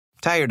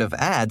Tired of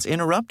ads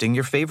interrupting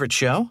your favorite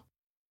show?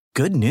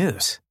 Good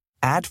news.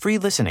 Ad-free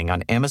listening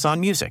on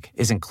Amazon Music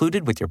is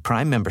included with your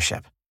Prime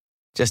membership.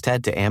 Just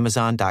head to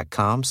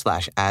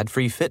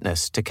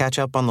amazon.com/ad-free-fitness to catch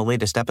up on the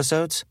latest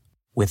episodes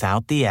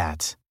without the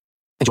ads.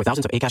 Enjoy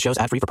thousands of Acast shows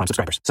ad-free for Prime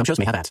subscribers. Some shows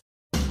may have ads.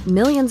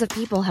 Millions of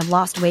people have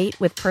lost weight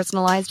with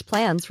personalized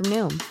plans from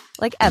Noom.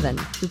 Like Evan,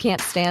 who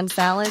can't stand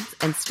salads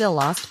and still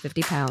lost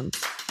 50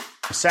 pounds.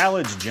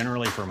 Salads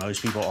generally for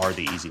most people are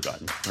the easy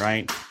button,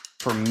 right?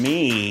 For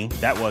me,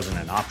 that wasn't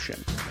an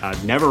option. I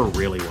never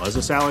really was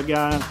a salad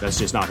guy. That's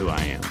just not who I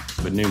am.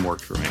 But Noom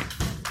worked for me.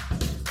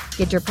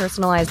 Get your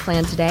personalized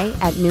plan today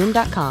at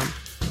Noom.com.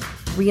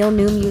 Real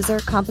Noom user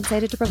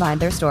compensated to provide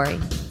their story.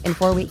 In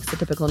 4 weeks, the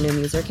typical Noom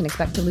user can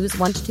expect to lose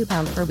 1 to 2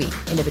 pounds per week.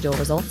 Individual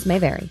results may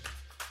vary.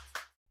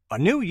 A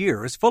new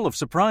year is full of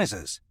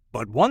surprises,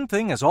 but one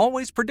thing is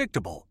always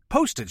predictable.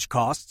 Postage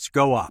costs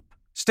go up.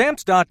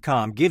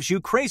 Stamps.com gives you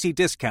crazy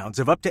discounts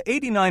of up to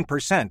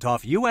 89%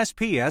 off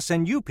USPS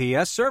and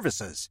UPS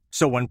services.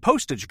 So when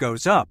postage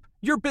goes up,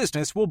 your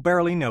business will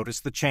barely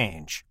notice the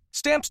change.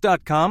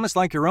 Stamps.com is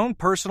like your own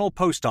personal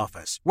post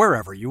office,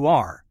 wherever you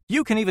are.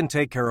 You can even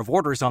take care of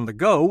orders on the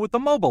go with the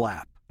mobile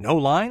app. No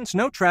lines,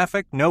 no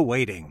traffic, no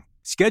waiting.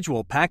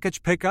 Schedule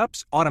package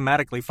pickups,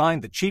 automatically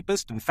find the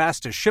cheapest and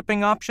fastest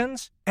shipping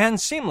options, and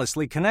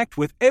seamlessly connect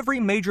with every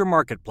major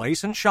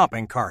marketplace and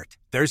shopping cart.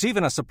 There's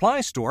even a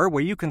supply store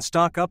where you can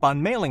stock up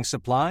on mailing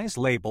supplies,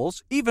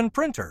 labels, even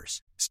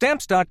printers.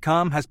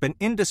 Stamps.com has been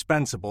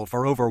indispensable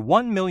for over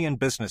 1 million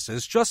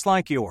businesses just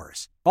like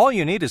yours. All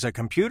you need is a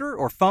computer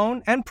or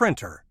phone and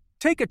printer.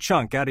 Take a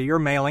chunk out of your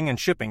mailing and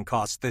shipping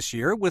costs this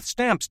year with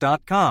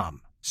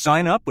Stamps.com.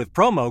 Sign up with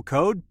promo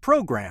code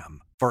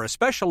PROGRAM for a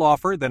special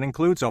offer that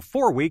includes a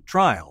 4-week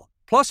trial,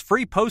 plus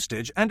free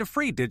postage and a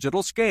free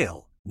digital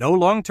scale. No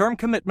long-term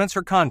commitments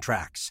or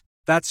contracts.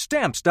 That's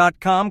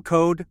Stamps.com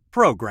code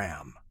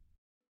PROGRAM.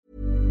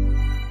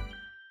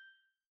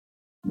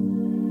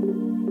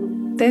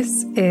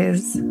 This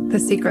is the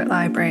Secret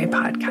Library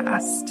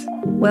podcast.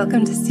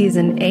 Welcome to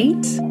Season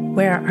 8,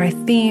 where our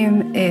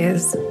theme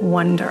is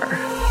wonder.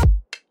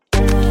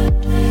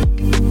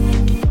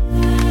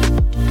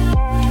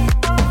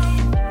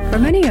 For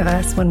many of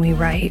us, when we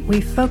write,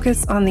 we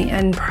focus on the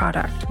end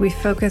product. We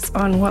focus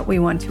on what we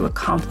want to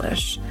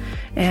accomplish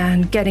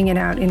and getting it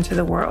out into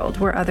the world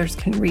where others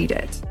can read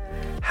it.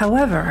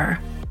 However,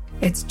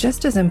 it's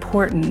just as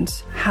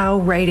important how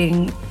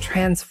writing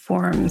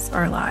transforms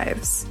our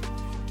lives.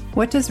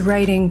 What does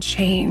writing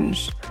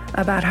change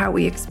about how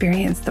we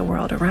experience the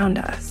world around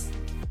us?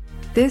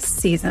 This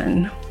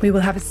season, we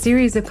will have a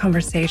series of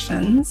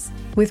conversations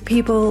with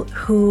people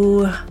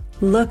who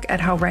look at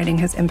how writing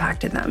has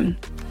impacted them,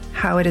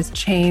 how it has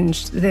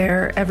changed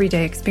their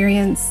everyday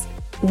experience,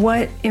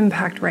 what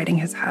impact writing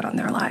has had on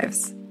their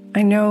lives.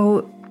 I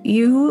know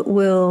you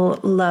will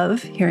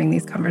love hearing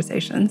these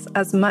conversations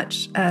as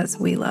much as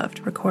we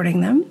loved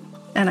recording them,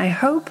 and I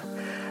hope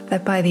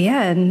that by the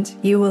end,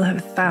 you will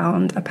have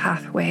found a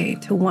pathway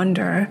to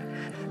wonder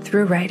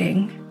through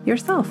writing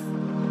yourself.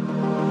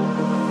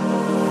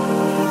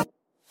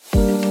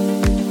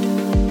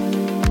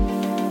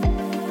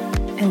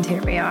 And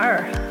here we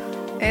are.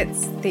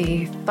 It's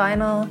the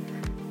final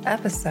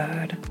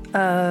episode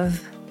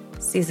of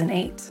Season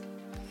 8.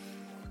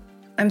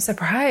 I'm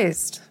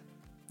surprised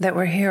that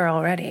we're here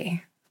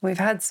already. We've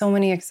had so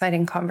many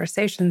exciting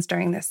conversations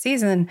during this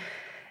season,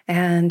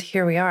 and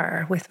here we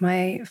are with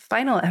my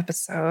final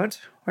episode,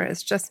 where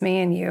it's just me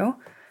and you,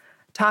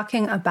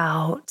 talking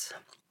about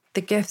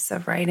the gifts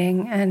of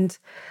writing and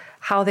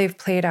how they've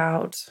played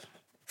out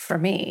for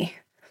me.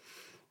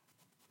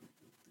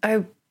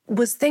 I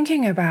was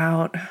thinking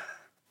about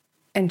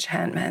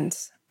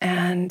enchantment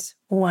and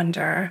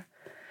wonder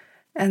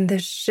and the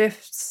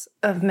shifts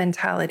of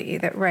mentality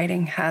that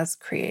writing has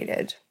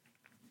created.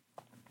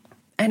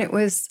 And it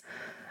was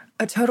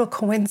a total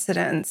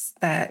coincidence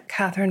that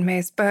Catherine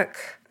May's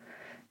book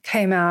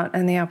came out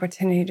and the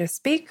opportunity to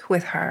speak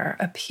with her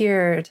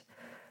appeared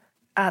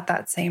at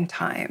that same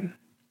time.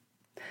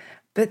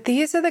 But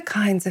these are the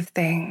kinds of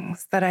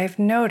things that I've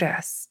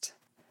noticed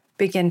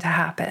begin to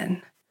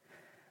happen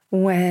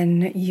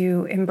when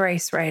you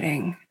embrace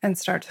writing and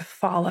start to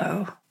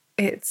follow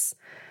its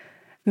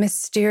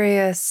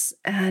mysterious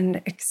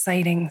and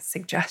exciting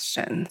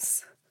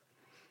suggestions.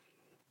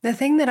 The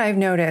thing that I've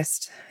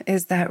noticed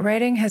is that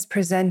writing has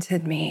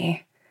presented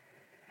me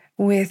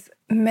with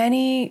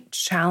many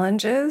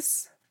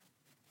challenges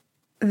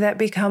that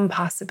become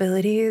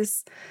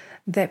possibilities,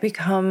 that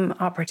become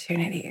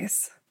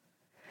opportunities.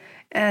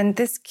 And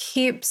this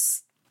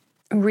keeps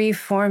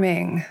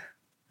reforming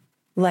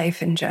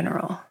life in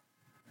general.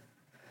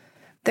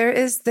 There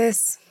is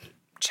this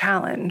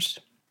challenge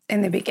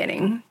in the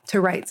beginning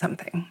to write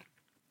something,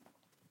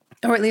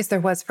 or at least there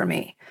was for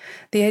me.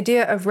 The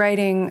idea of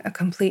writing a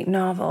complete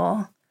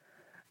novel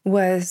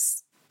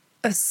was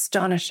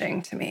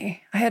astonishing to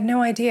me. I had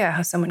no idea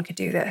how someone could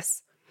do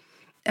this.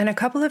 And a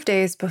couple of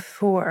days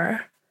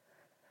before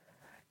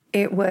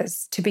it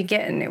was to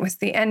begin, it was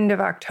the end of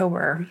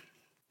October,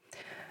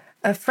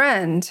 a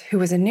friend who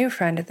was a new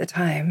friend at the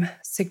time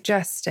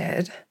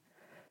suggested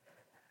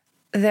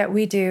that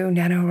we do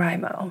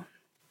NaNoWriMo.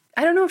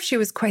 I don't know if she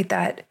was quite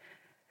that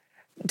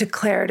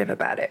declarative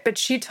about it, but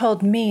she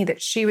told me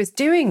that she was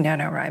doing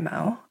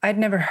NaNoWriMo. I'd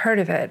never heard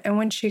of it. And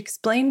when she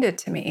explained it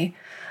to me,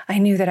 I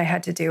knew that I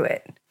had to do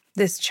it.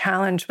 This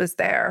challenge was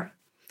there.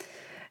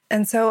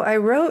 And so I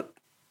wrote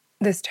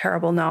this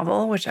terrible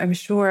novel, which I'm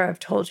sure I've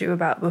told you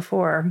about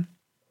before,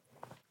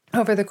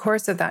 over the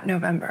course of that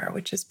November,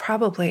 which is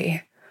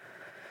probably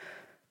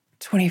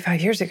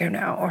 25 years ago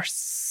now, or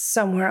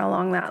somewhere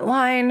along that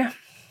line,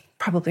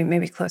 probably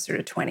maybe closer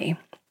to 20.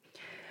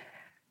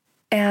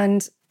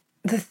 And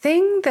the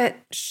thing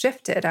that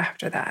shifted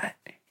after that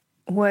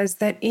was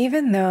that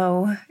even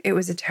though it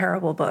was a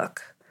terrible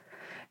book,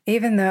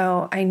 even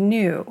though I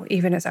knew,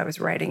 even as I was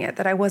writing it,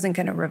 that I wasn't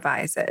going to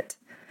revise it,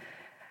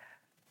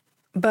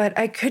 but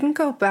I couldn't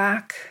go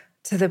back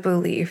to the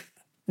belief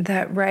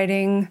that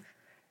writing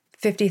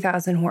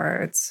 50,000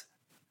 words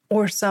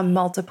or some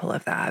multiple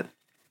of that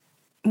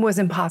was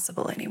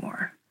impossible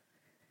anymore.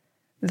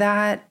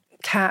 That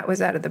cat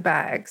was out of the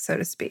bag, so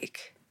to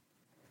speak.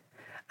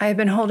 I had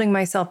been holding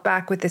myself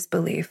back with this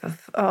belief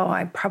of, oh,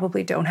 I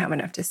probably don't have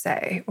enough to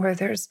say, or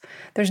there's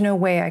no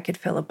way I could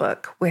fill a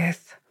book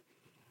with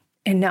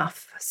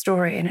enough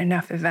story and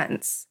enough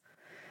events.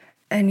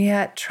 And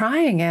yet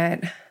trying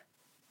it,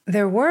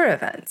 there were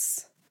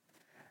events.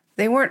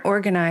 They weren't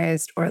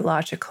organized or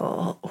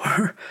logical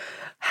or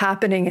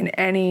happening in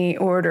any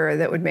order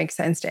that would make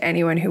sense to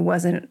anyone who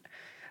wasn't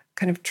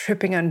kind of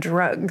tripping on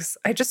drugs.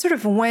 I just sort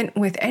of went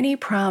with any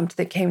prompt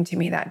that came to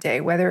me that day,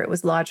 whether it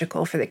was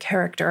logical for the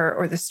character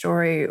or the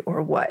story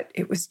or what.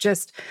 It was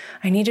just,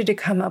 I needed to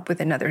come up with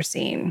another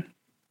scene.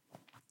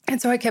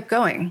 And so I kept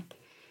going.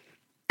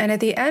 And at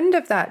the end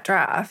of that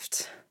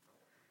draft,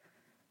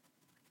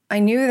 I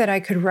knew that I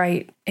could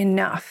write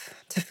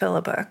enough to fill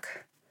a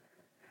book.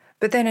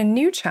 But then a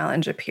new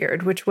challenge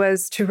appeared, which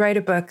was to write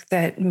a book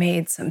that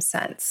made some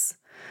sense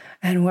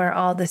and where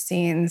all the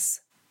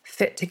scenes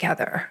fit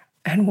together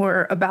and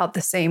were about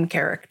the same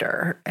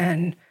character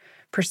and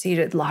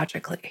proceeded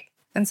logically.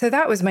 And so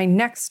that was my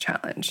next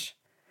challenge.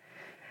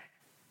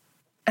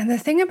 And the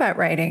thing about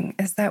writing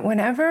is that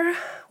whenever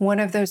one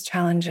of those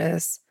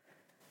challenges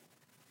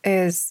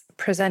is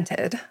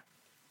presented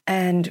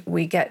and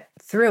we get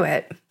through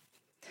it,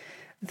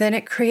 then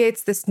it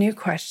creates this new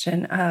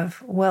question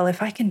of, well,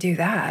 if I can do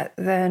that,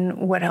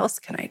 then what else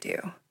can I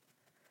do?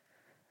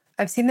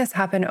 I've seen this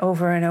happen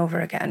over and over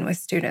again with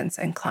students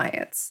and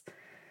clients.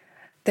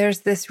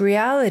 There's this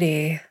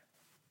reality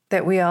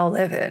that we all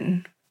live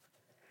in.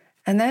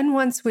 And then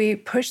once we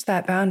push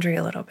that boundary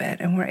a little bit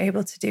and we're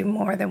able to do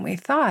more than we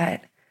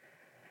thought,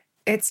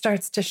 it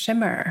starts to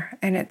shimmer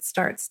and it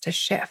starts to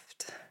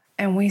shift.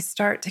 And we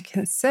start to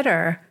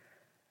consider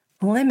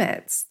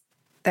limits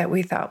that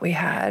we thought we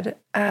had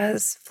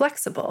as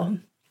flexible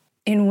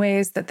in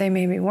ways that they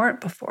maybe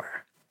weren't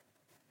before.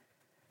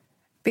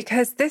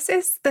 Because this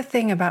is the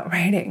thing about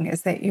writing,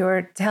 is that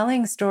you're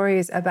telling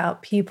stories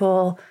about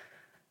people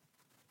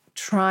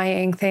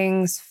trying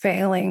things,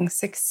 failing,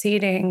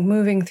 succeeding,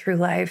 moving through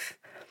life.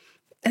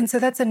 And so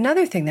that's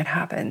another thing that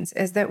happens,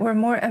 is that we're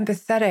more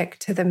empathetic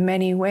to the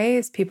many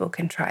ways people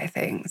can try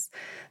things,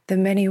 the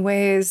many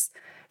ways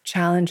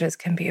challenges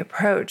can be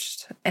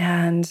approached,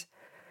 and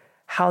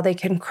how they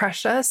can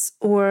crush us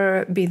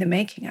or be the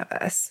making of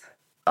us.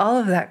 All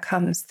of that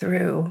comes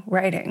through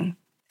writing.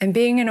 And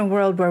being in a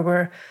world where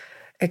we're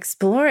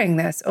exploring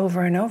this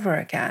over and over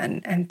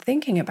again and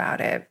thinking about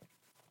it,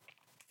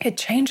 it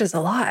changes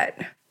a lot.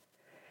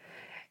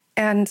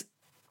 And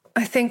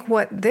I think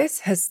what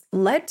this has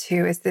led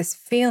to is this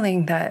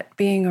feeling that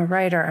being a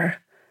writer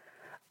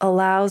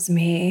allows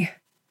me,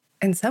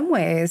 in some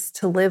ways,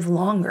 to live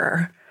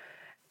longer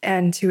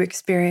and to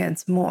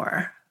experience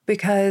more,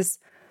 because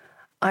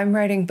I'm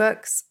writing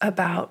books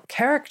about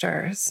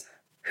characters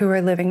who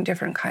are living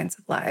different kinds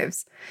of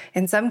lives.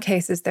 In some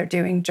cases, they're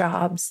doing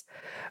jobs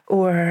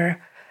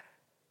or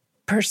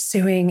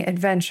pursuing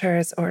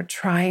adventures or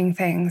trying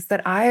things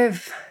that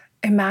I've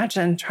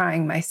imagined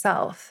trying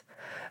myself,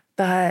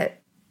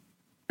 but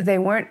they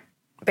weren't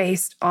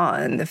based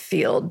on the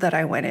field that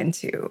I went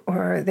into,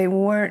 or they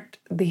weren't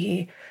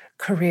the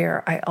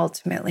career I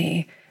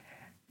ultimately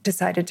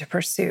decided to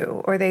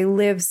pursue, or they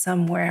live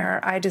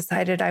somewhere I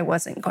decided I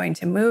wasn't going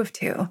to move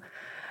to.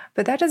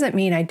 But that doesn't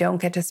mean I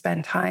don't get to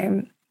spend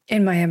time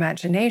in my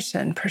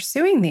imagination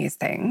pursuing these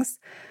things.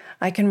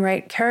 I can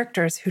write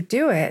characters who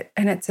do it,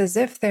 and it's as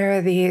if there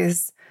are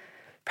these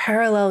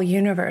parallel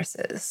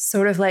universes,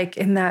 sort of like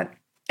in that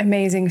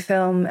amazing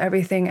film,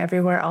 Everything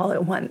Everywhere All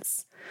at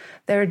Once.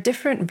 There are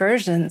different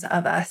versions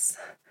of us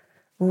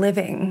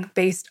living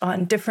based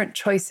on different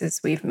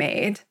choices we've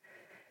made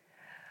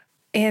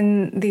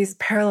in these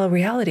parallel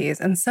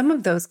realities, and some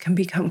of those can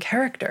become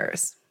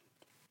characters.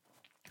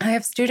 I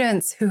have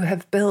students who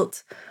have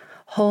built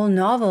whole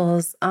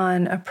novels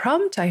on a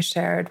prompt I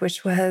shared,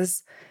 which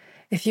was,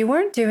 if you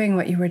weren't doing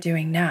what you were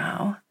doing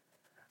now,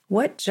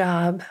 what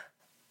job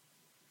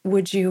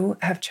would you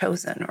have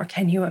chosen, or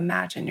can you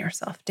imagine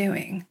yourself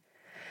doing?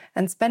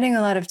 And spending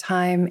a lot of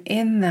time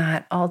in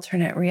that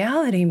alternate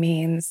reality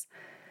means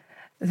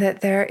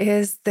that there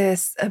is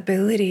this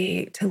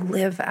ability to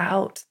live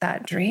out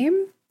that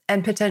dream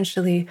and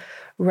potentially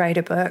write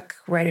a book,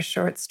 write a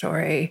short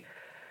story,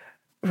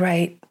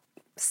 write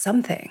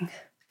something,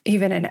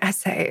 even an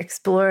essay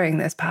exploring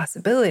this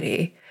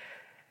possibility.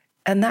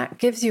 And that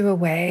gives you a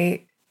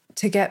way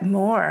to get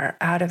more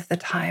out of the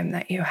time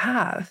that you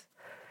have.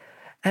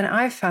 And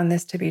I've found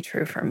this to be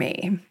true for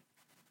me.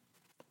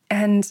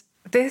 And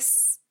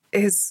this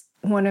is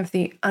one of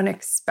the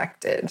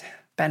unexpected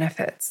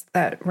benefits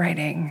that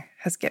writing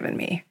has given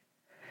me.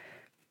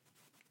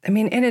 I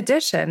mean, in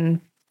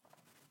addition,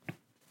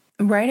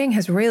 writing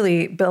has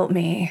really built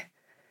me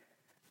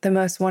the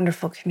most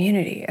wonderful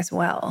community as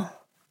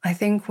well. I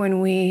think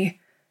when we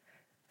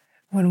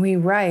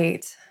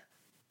write,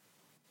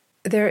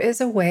 there is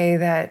a way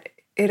that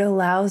it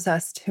allows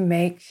us to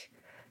make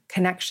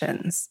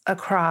connections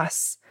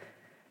across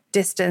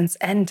distance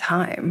and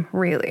time,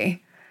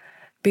 really,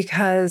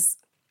 because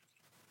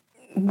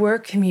we're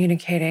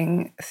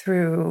communicating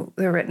through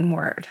the written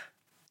word.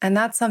 And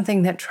that's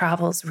something that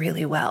travels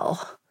really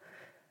well.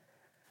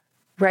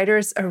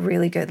 Writers are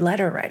really good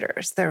letter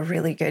writers. They're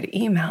really good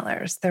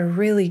emailers. They're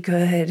really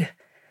good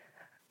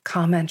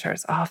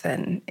commenters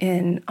often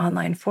in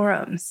online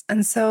forums.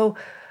 And so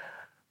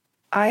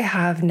I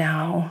have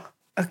now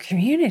a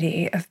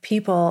community of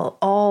people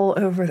all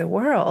over the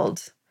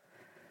world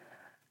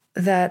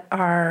that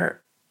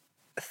are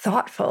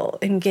thoughtful,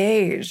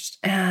 engaged,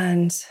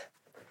 and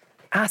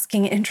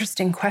asking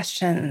interesting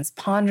questions,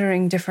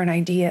 pondering different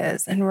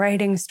ideas, and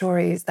writing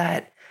stories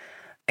that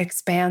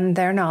expand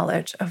their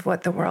knowledge of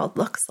what the world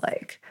looks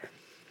like.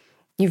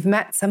 You've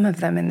met some of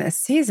them in this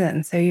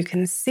season, so you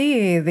can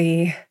see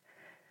the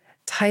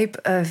type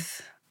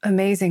of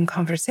amazing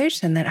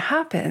conversation that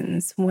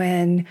happens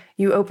when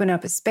you open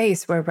up a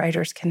space where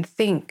writers can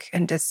think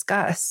and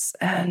discuss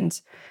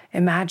and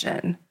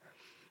imagine.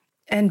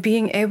 And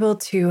being able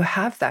to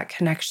have that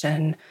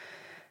connection,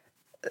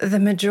 the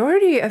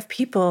majority of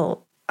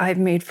people I've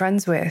made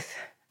friends with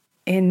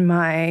in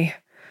my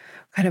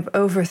kind of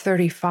over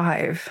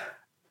 35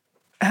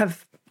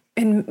 have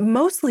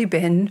mostly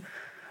been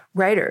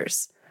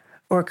writers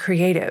or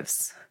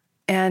creatives.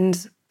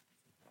 And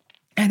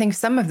I think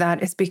some of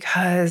that is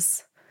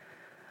because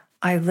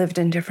I lived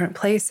in different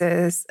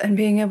places, and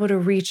being able to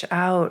reach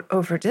out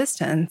over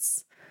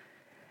distance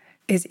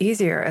is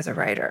easier as a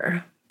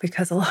writer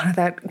because a lot of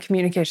that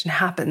communication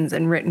happens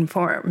in written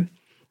form.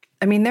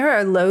 I mean, there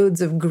are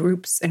loads of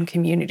groups and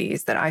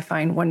communities that I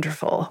find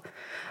wonderful.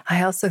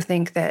 I also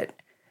think that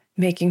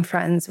making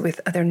friends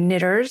with other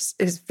knitters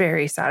is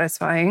very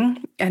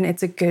satisfying, and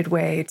it's a good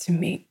way to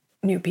meet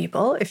new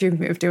people. If you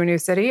move to a new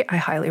city, I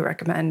highly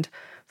recommend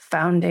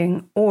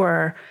founding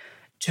or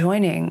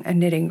joining a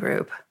knitting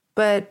group.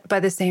 But by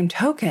the same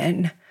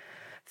token,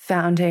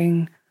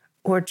 founding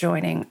or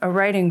joining a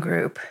writing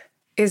group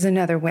is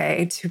another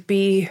way to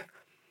be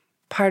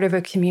part of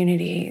a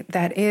community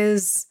that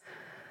is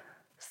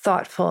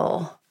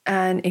thoughtful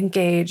and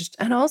engaged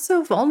and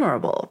also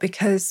vulnerable,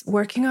 because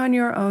working on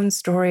your own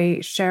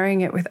story,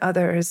 sharing it with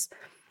others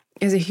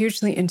is a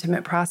hugely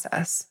intimate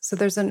process. So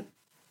there's a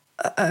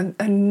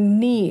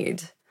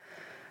need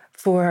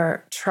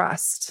for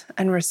trust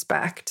and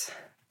respect.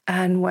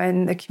 And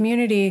when the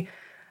community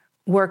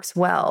works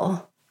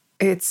well,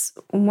 it's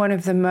one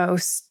of the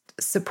most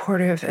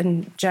supportive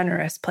and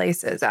generous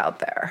places out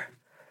there.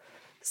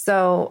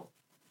 So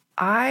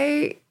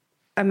I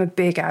am a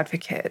big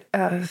advocate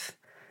of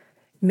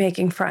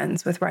making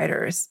friends with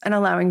writers and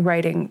allowing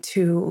writing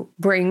to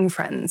bring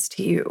friends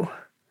to you.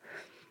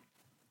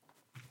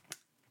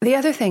 The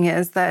other thing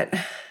is that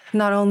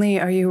not only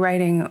are you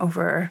writing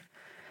over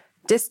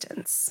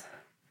distance,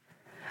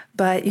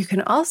 but you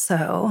can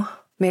also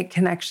make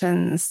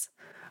connections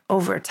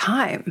over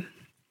time.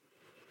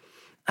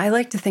 I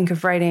like to think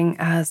of writing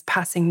as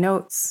passing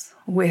notes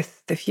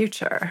with the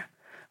future,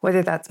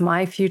 whether that's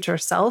my future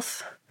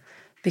self,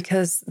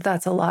 because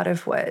that's a lot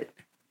of what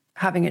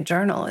having a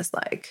journal is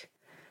like,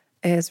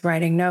 is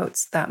writing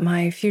notes that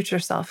my future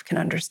self can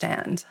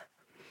understand.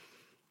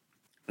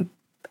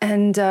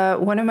 And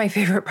one of my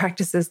favorite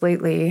practices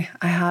lately,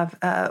 I have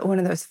one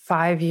of those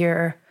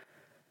 5-year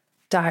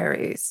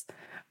diaries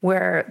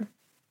where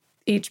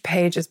each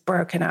page is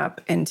broken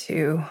up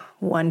into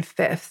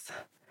 1/5.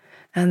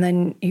 And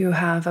then you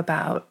have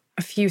about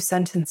a few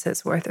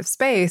sentences worth of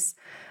space.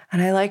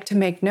 And I like to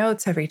make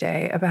notes every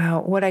day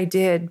about what I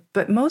did,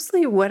 but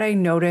mostly what I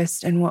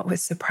noticed and what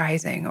was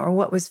surprising or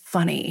what was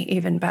funny,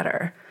 even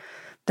better,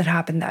 that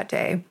happened that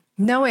day.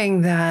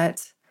 Knowing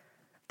that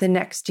the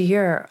next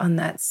year on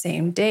that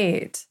same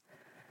date,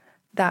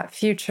 that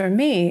future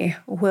me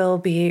will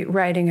be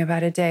writing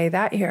about a day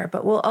that year,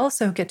 but we'll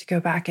also get to go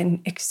back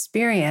and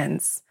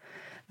experience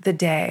the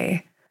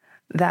day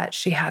that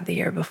she had the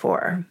year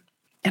before.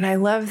 And I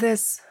love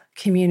this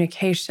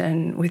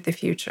communication with the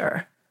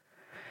future.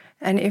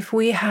 And if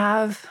we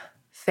have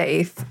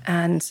faith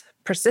and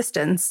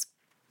persistence,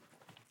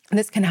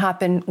 this can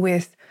happen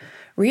with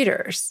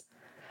readers,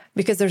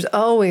 because there's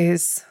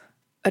always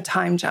a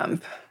time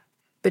jump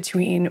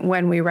between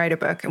when we write a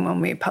book and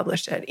when we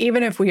publish it.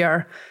 Even if we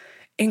are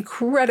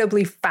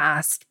incredibly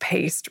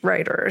fast-paced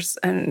writers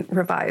and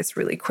revise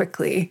really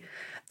quickly,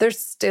 there's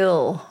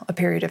still a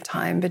period of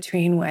time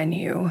between when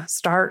you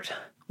start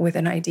with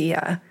an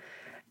idea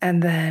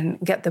and then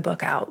get the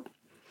book out.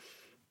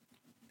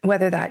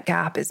 Whether that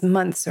gap is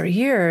months or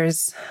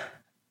years,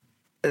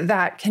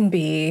 that can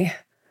be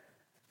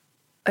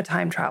a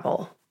time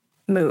travel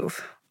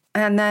move.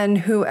 And then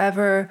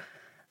whoever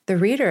the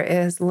reader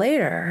is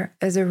later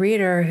is a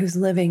reader who's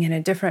living in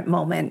a different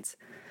moment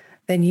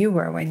than you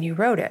were when you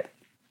wrote it.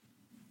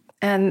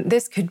 And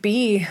this could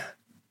be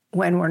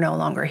when we're no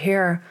longer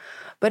here,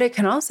 but it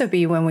can also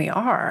be when we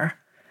are,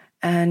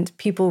 and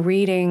people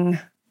reading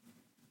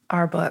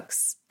our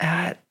books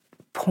at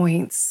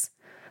points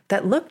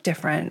that look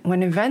different,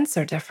 when events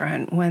are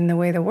different, when the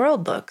way the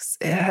world looks,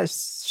 it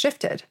has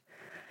shifted.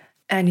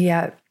 And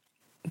yet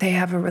they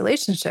have a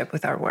relationship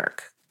with our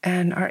work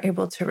and are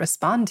able to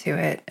respond to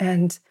it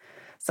and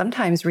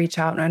sometimes reach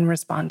out and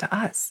respond to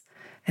us.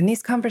 And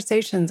these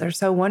conversations are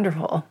so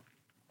wonderful.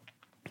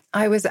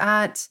 I was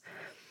at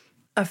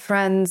a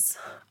friend's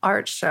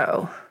art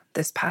show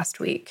this past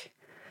week,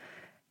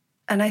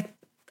 and I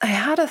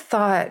had a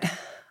thought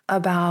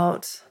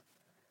about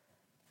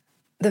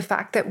the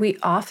fact that we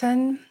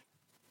often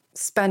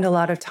spend a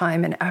lot of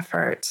time and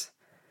effort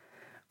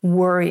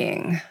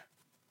worrying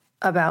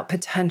about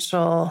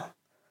potential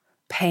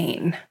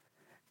pain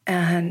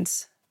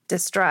and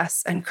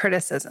distress and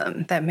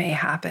criticism that may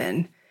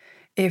happen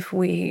if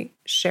we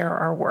share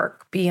our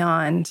work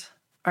beyond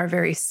our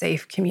very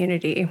safe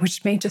community,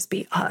 which may just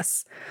be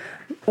us,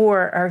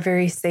 or our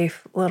very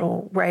safe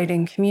little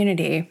writing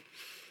community.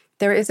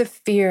 There is a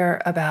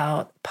fear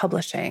about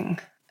publishing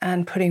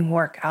and putting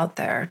work out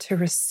there to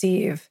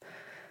receive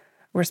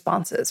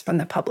responses from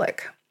the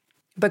public.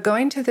 But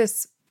going to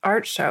this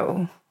art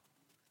show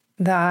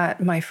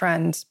that my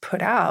friend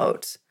put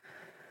out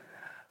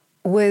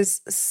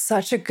was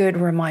such a good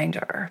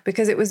reminder,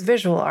 because it was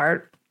visual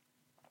art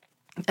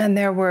and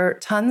there were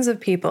tons of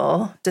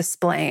people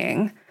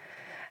displaying.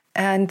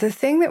 And the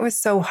thing that was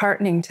so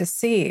heartening to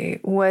see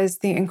was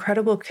the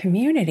incredible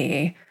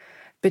community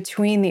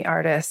between the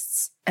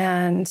artists,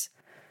 and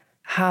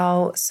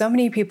how so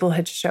many people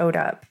had showed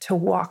up to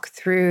walk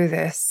through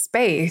this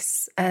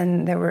space.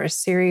 And there were a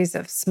series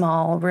of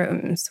small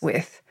rooms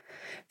with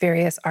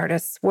various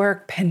artists'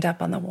 work pinned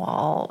up on the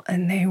wall.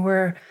 And they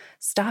were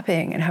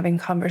stopping and having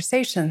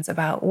conversations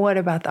about what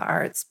about the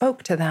art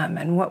spoke to them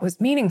and what was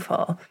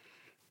meaningful.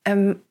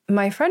 And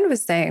my friend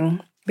was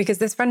saying, because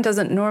this friend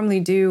doesn't normally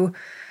do,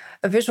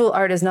 a visual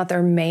art is not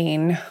their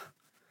main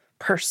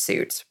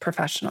pursuit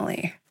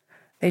professionally.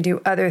 They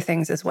do other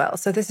things as well.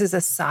 So this is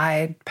a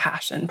side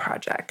passion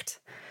project.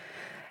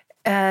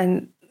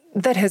 And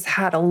that has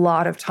had a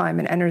lot of time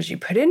and energy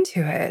put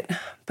into it,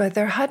 but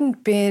there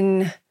hadn't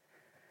been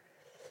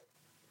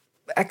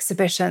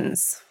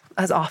exhibitions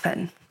as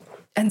often.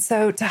 And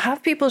so to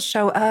have people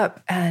show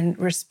up and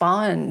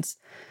respond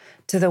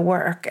to the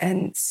work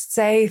and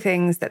say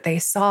things that they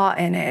saw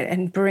in it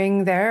and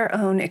bring their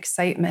own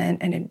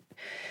excitement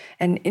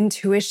and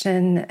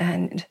intuition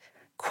and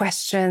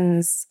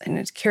questions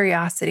and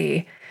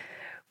curiosity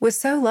was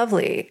so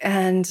lovely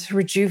and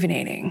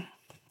rejuvenating.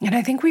 And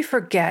I think we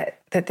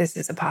forget that this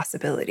is a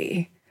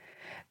possibility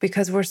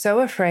because we're so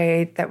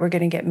afraid that we're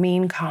going to get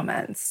mean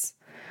comments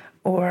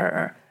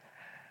or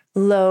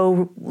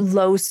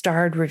low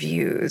starred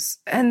reviews.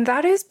 And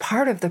that is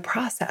part of the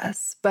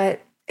process.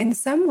 But in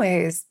some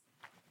ways,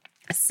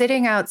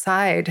 sitting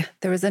outside,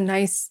 there was a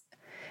nice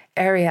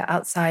area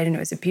outside and it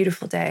was a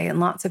beautiful day and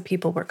lots of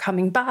people were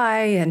coming by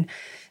and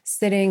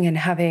sitting and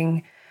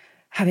having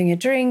a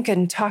drink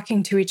and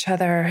talking to each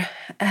other.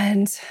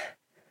 And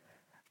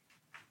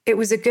it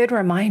was a good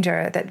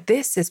reminder that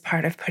this is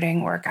part of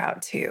putting work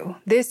out too.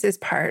 This is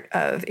part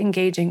of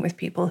engaging with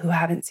people who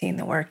haven't seen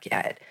the work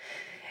yet.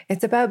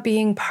 It's about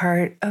being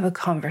part of a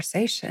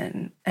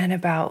conversation and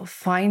about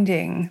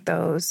finding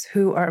those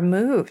who are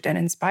moved and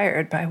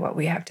inspired by what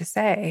we have to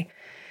say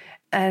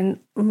and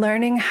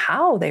learning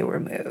how they were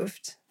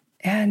moved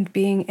and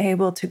being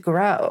able to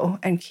grow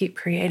and keep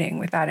creating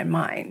with that in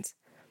mind.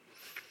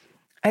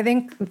 I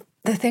think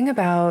the thing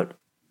about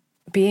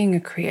being a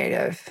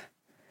creative,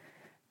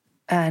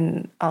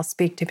 and I'll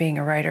speak to being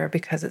a writer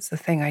because it's the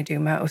thing I do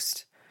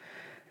most,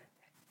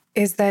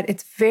 is that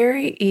it's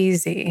very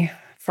easy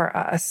for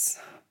us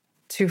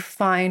to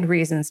find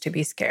reasons to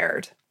be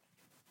scared.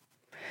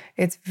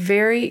 It's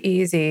very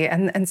easy,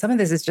 and some of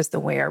this is just the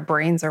way our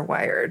brains are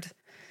wired.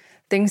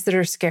 Things that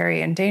are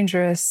scary and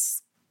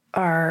dangerous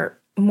are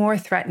more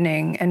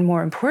threatening and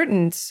more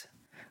important,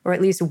 or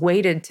at least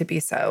weighted to be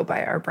so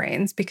by our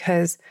brains,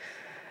 because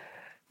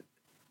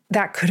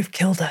that could have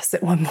killed us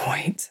at one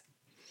point.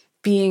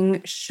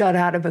 Being shut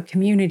out of a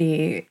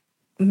community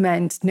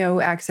meant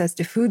no access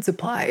to food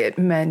supply. It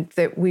meant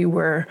that we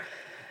were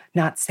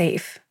not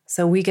safe.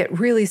 So we get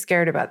really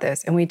scared about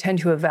this, and we tend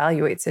to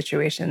evaluate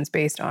situations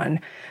based on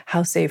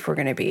how safe we're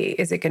going to be.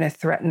 Is it going to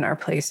threaten our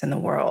place in the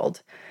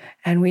world?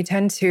 And we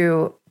tend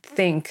to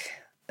think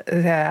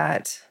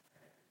that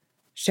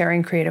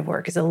sharing creative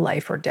work is a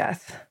life or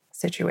death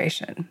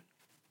situation.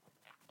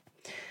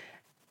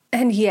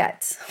 And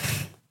yet,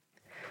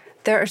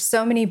 there are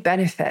so many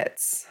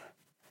benefits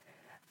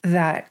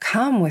that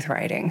come with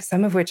writing,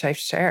 some of which I've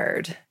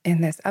shared in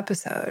this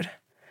episode.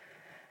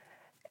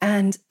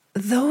 And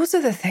those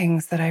are the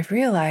things that I've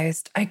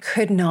realized I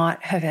could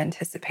not have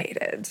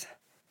anticipated.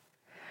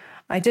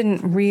 I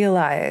didn't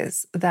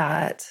realize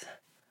that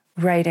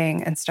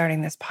writing and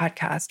starting this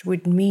podcast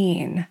would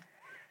mean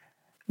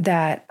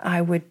that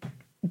I would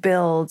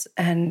build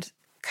and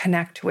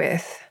connect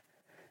with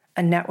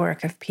a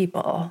network of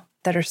people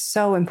that are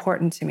so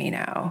important to me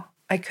now.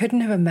 I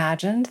couldn't have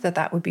imagined that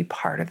that would be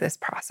part of this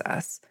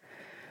process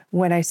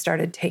when I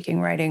started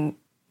taking writing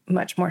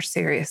much more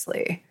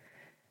seriously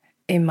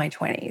in my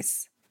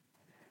 20s.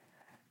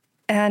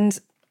 And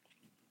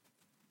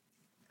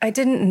I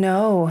didn't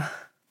know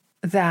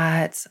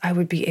that I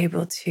would be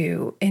able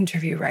to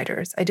interview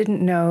writers. I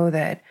didn't know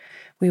that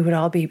we would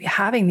all be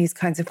having these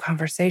kinds of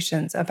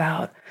conversations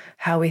about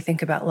how we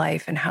think about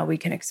life and how we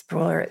can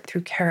explore it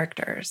through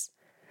characters.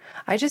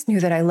 I just knew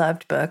that I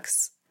loved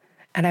books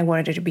and I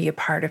wanted to be a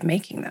part of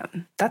making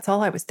them. That's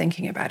all I was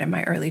thinking about in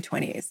my early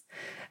 20s.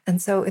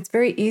 And so it's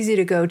very easy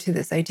to go to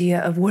this idea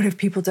of what if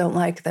people don't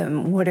like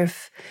them? What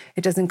if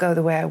it doesn't go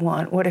the way I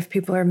want? What if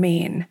people are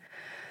mean?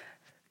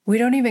 We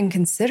don't even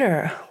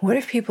consider, what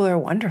if people are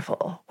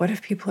wonderful? What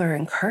if people are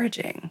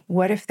encouraging?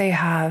 What if they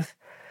have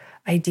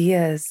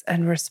ideas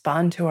and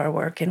respond to our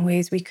work in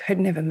ways we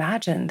couldn't have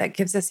imagined that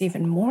gives us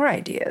even more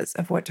ideas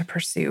of what to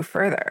pursue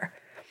further?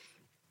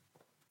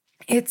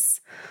 It's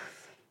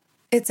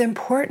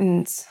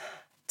important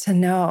to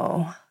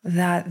know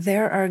that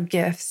there are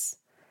gifts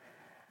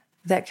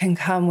that can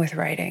come with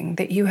writing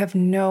that you have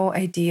no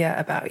idea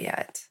about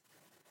yet,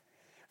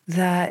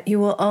 that you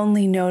will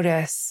only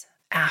notice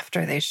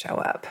after they show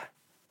up.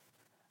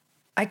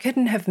 I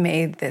couldn't have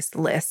made this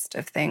list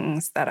of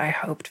things that I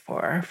hoped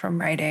for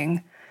from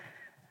writing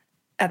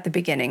at the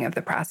beginning of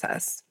the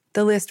process.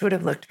 The list would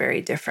have looked very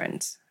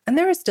different. And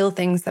there are still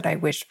things that I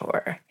wish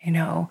for,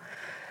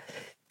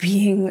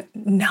 being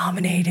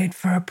nominated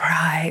for a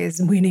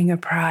prize, winning a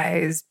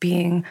prize,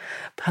 being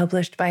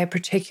published by a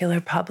particular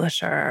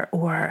publisher,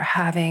 or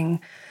having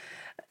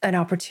an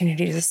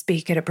opportunity to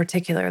speak at a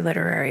particular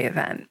literary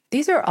event.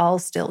 These are all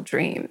still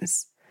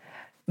dreams.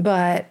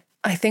 But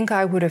I think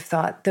I would have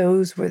thought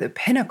those were the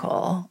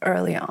pinnacle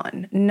early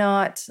on,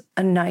 not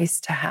a nice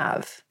to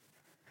have.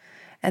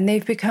 And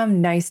they've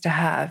become nice to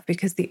have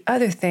because the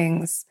other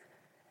things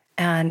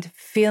and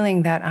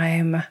feeling that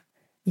I'm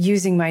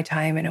using my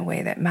time in a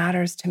way that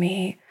matters to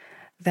me,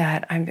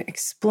 that I'm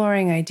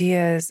exploring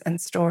ideas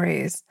and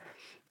stories.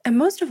 And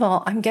most of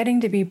all, I'm getting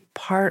to be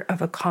part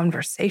of a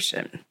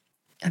conversation.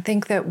 I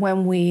think that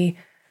when we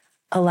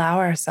allow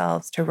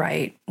ourselves to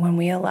write, when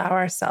we allow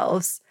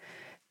ourselves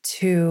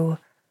to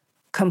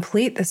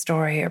complete the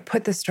story or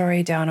put the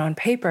story down on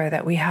paper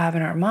that we have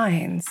in our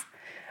minds,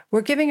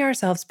 we're giving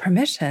ourselves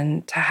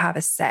permission to have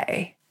a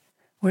say.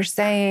 We're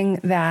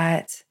saying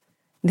that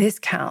this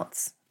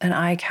counts and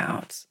I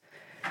count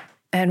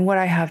and what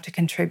I have to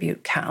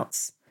contribute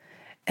counts.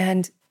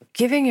 And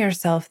giving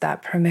yourself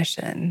that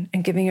permission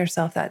and giving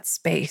yourself that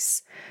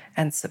space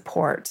and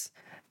support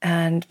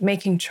and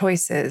making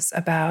choices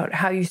about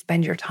how you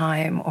spend your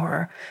time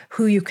or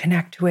who you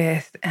connect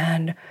with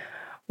and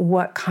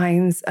what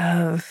kinds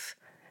of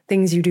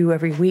things you do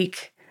every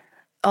week,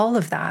 all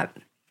of that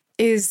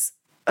is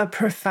a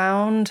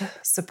profound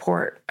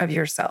support of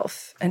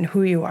yourself and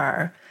who you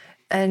are,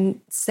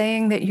 and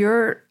saying that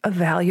you're a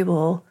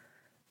valuable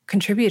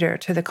contributor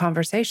to the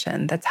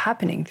conversation that's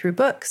happening through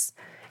books,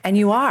 and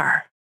you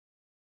are.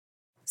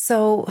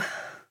 So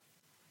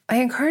I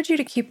encourage you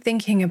to keep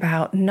thinking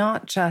about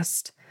not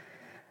just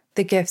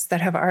the gifts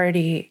that have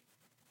already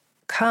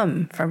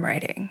come from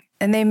writing.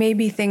 And they may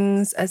be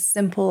things as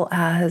simple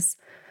as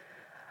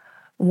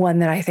one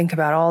that I think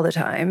about all the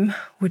time,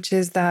 which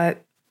is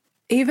that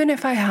even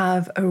if I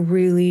have a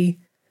really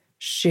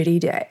shitty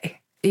day,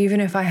 even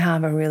if I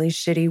have a really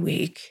shitty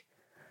week,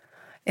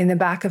 in the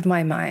back of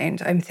my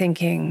mind, I'm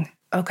thinking,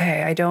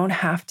 okay, I don't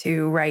have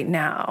to right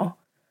now.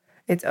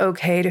 It's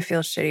okay to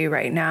feel shitty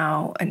right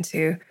now and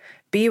to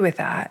be with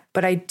that.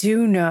 But I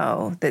do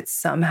know that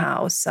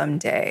somehow,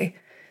 someday,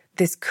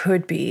 this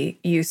could be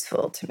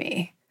useful to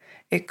me.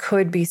 It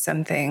could be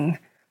something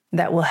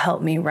that will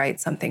help me write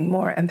something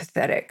more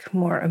empathetic,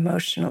 more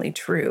emotionally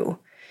true.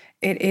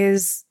 It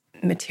is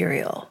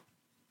material.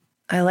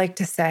 I like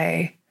to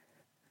say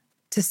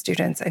to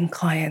students and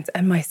clients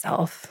and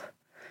myself,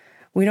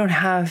 we don't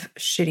have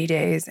shitty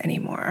days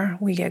anymore.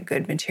 We get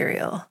good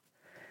material.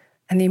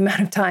 And the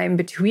amount of time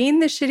between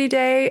the shitty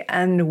day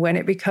and when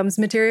it becomes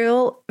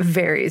material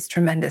varies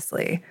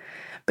tremendously.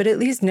 But at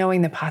least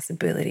knowing the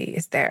possibility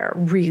is there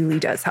really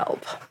does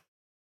help.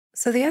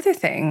 So the other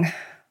thing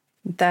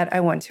that I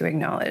want to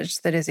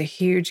acknowledge that is a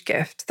huge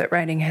gift that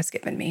writing has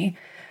given me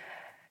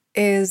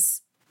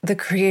is the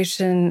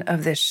creation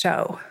of this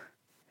show.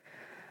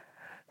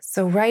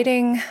 So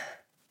writing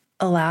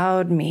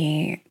allowed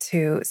me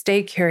to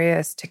stay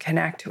curious, to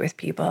connect with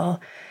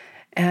people,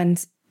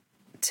 and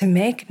to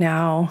make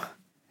now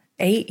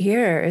 8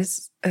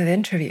 years of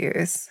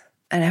interviews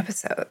and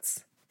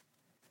episodes.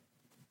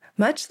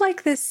 Much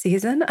like this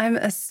season, I'm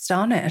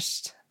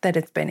astonished that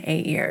it's been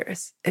 8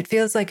 years. It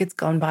feels like it's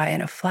gone by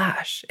in a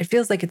flash. It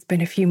feels like it's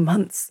been a few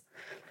months.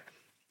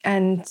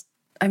 And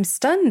I'm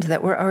stunned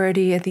that we're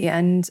already at the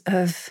end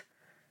of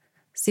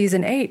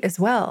season 8 as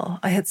well.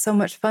 I had so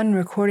much fun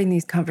recording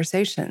these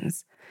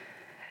conversations.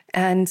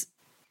 And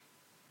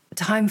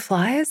time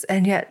flies,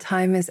 and yet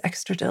time is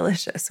extra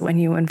delicious when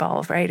you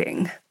involve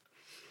writing.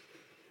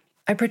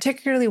 I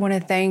particularly want to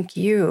thank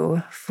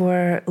you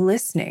for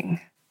listening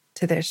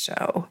to this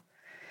show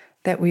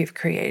that we've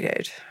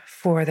created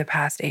for the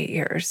past 8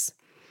 years.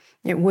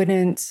 It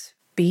wouldn't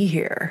be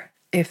here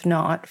if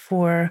not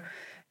for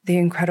the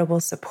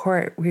incredible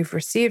support we've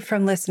received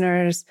from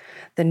listeners,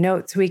 the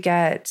notes we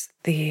get,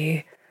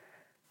 the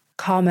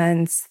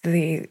comments,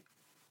 the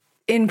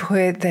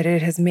input that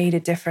it has made a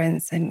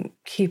difference and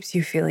keeps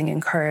you feeling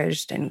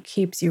encouraged and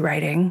keeps you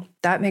writing.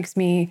 That makes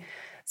me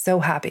so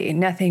happy.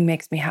 Nothing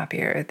makes me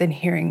happier than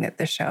hearing that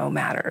the show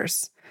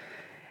matters.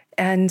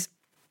 And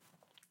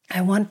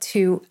I want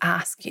to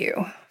ask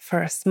you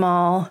for a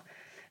small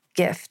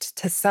gift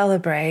to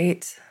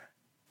celebrate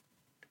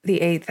the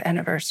 8th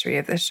anniversary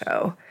of the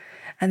show.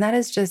 And that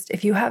is just,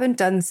 if you haven't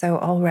done so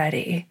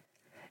already,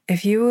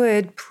 if you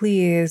would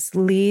please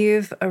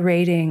leave a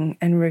rating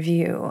and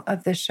review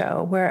of the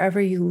show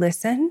wherever you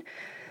listen,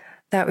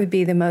 that would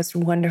be the most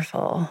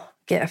wonderful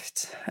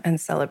gift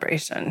and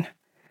celebration.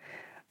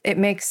 It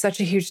makes such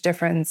a huge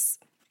difference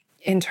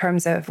in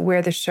terms of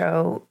where the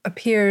show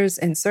appears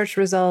in search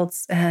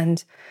results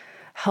and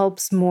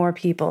helps more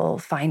people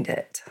find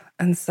it.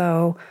 And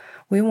so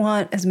we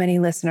want as many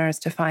listeners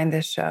to find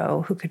this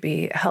show who could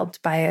be helped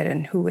by it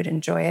and who would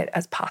enjoy it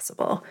as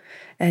possible.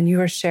 And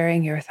your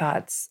sharing your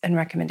thoughts and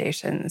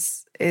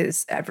recommendations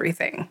is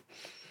everything.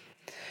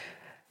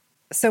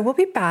 So we'll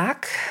be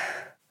back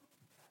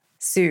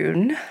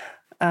soon,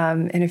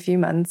 in a few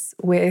months,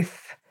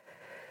 with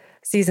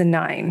season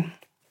 9.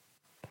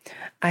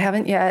 I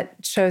haven't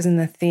yet chosen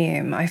the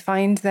theme. I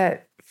find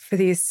that for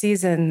these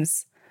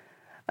seasons,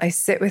 I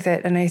sit with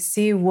it and I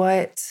see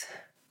what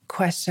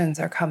questions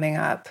are coming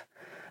up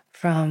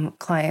from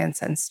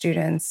clients and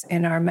students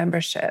in our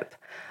membership.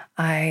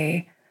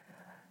 I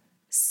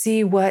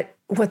see what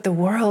the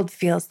world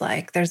feels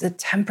like. There's a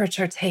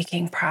temperature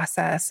taking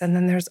process, and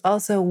then there's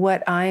also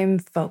what I'm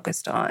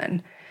focused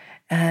on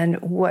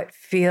and what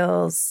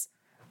feels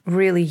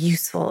really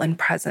useful and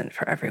present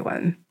for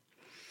everyone.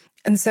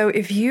 And so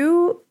if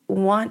you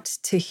want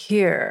to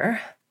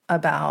hear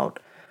about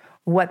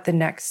what the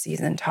next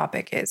season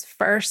topic is,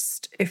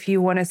 first, if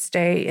you want to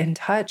stay in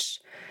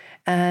touch,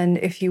 and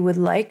if you would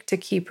like to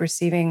keep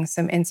receiving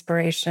some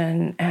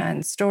inspiration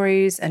and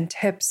stories and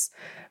tips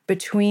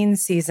between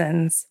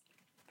seasons,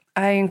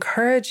 I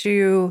encourage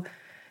you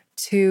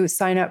to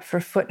sign up for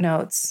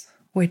Footnotes,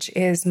 which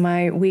is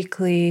my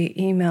weekly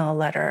email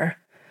letter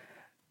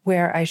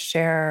where I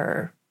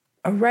share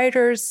a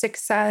writer's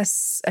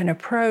success and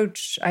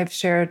approach. I've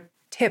shared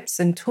tips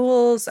and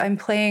tools I'm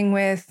playing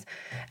with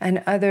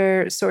and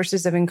other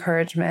sources of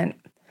encouragement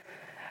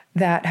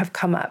that have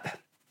come up.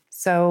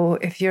 So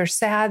if you're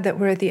sad that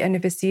we're at the end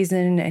of a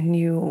season and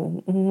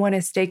you want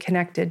to stay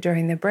connected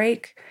during the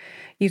break,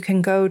 you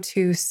can go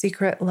to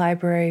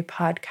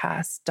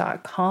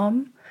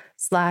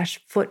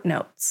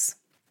secretlibrarypodcast.com/footnotes.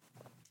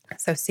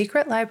 So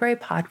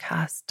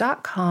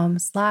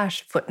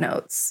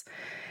secretlibrarypodcast.com/footnotes.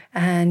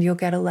 And you'll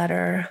get a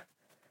letter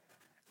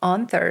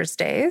on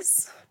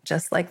Thursdays,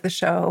 just like the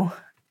show,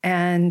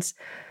 and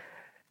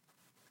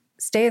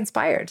stay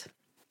inspired.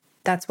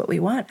 That's what we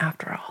want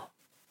after all.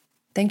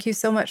 Thank you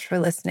so much for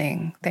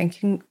listening.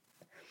 Thank you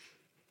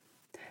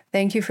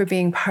for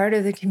being part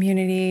of the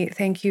community.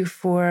 Thank you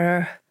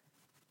for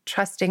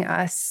trusting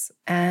us,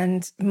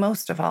 and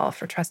most of all,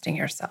 for trusting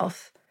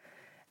yourself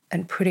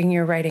and putting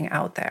your writing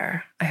out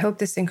there. I hope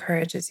this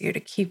encourages you to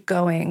keep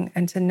going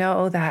and to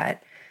know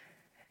that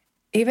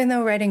even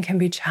though writing can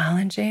be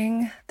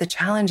challenging, the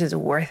challenge is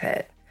worth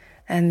it.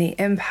 And the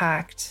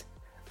impact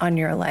on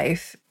your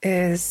life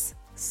is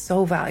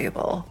so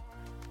valuable.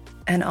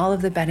 And all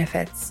of the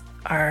benefits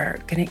are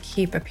going to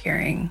keep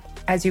appearing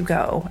as you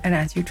go and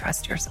as you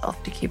trust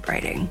yourself to keep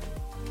writing.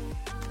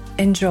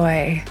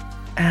 Enjoy,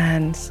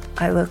 and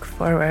I look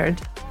forward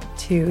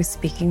to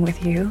speaking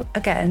with you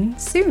again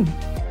soon.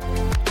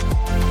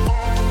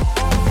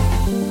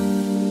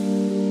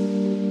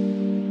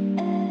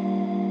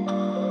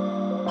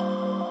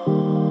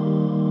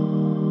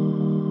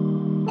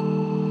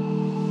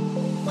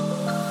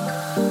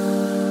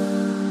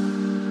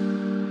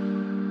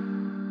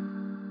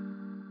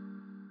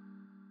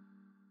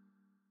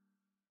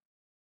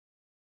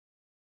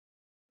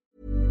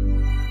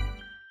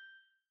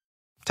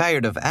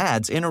 Tired of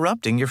ads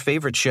interrupting your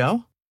favorite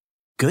show?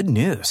 Good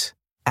news.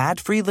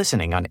 Ad-free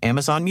listening on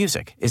Amazon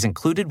Music is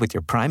included with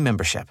your Prime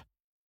membership.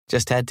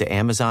 Just head to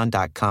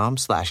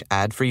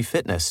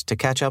amazon.com/ad-free-fitness to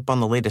catch up on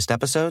the latest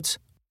episodes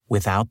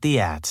without the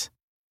ads.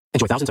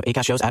 Enjoy thousands of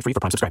Acast shows ad-free for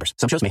Prime subscribers.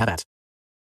 Some shows may have ads.